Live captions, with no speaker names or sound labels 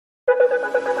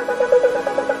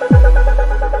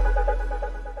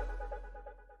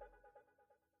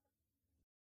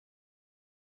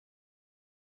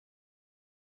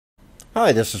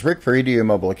Hi, this is Rick for IDEA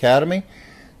Mobile Academy.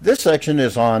 This section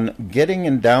is on getting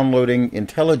and downloading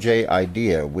IntelliJ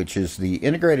IDEA, which is the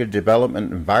integrated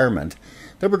development environment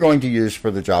that we're going to use for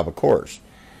the Java course.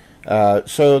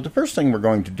 So the first thing we're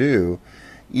going to do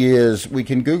is we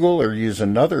can Google or use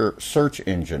another search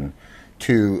engine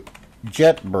to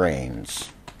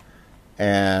JetBrains.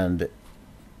 And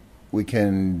we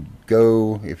can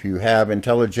go, if you have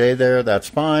IntelliJ there, that's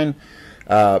fine.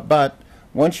 But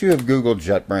once you have Googled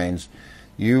JetBrains,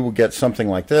 you will get something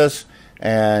like this,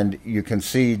 and you can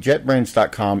see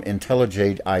jetbrains.com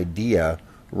IntelliJ IDEA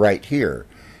right here.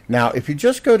 Now, if you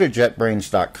just go to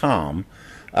jetbrains.com,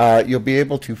 you'll be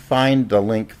able to find the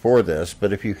link for this,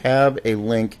 but if you have a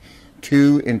link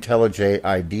to IntelliJ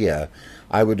IDEA,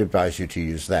 I would advise you to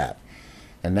use that.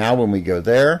 And now when we go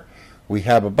there, we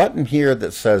have a button here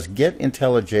that says Get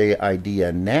IntelliJ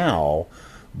IDEA Now,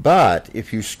 but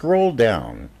if you scroll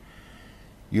down,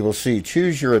 you will see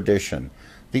Choose Your Edition.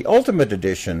 The Ultimate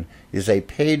Edition is a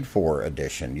paid-for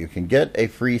edition. You can get a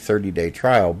free 30-day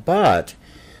trial, but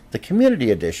the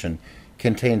Community Edition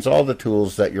contains all the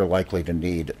tools that you're likely to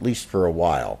need, at least for a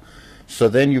while. So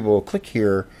then you will click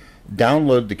here,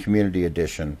 download the Community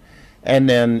Edition, and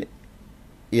then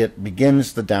it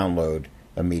begins the download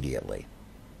immediately.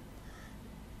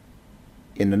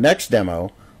 In the next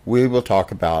demo, we will talk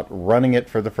about running it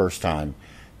for the first time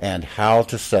and how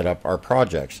to set up our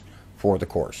projects for the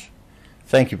course.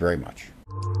 Thank you very much.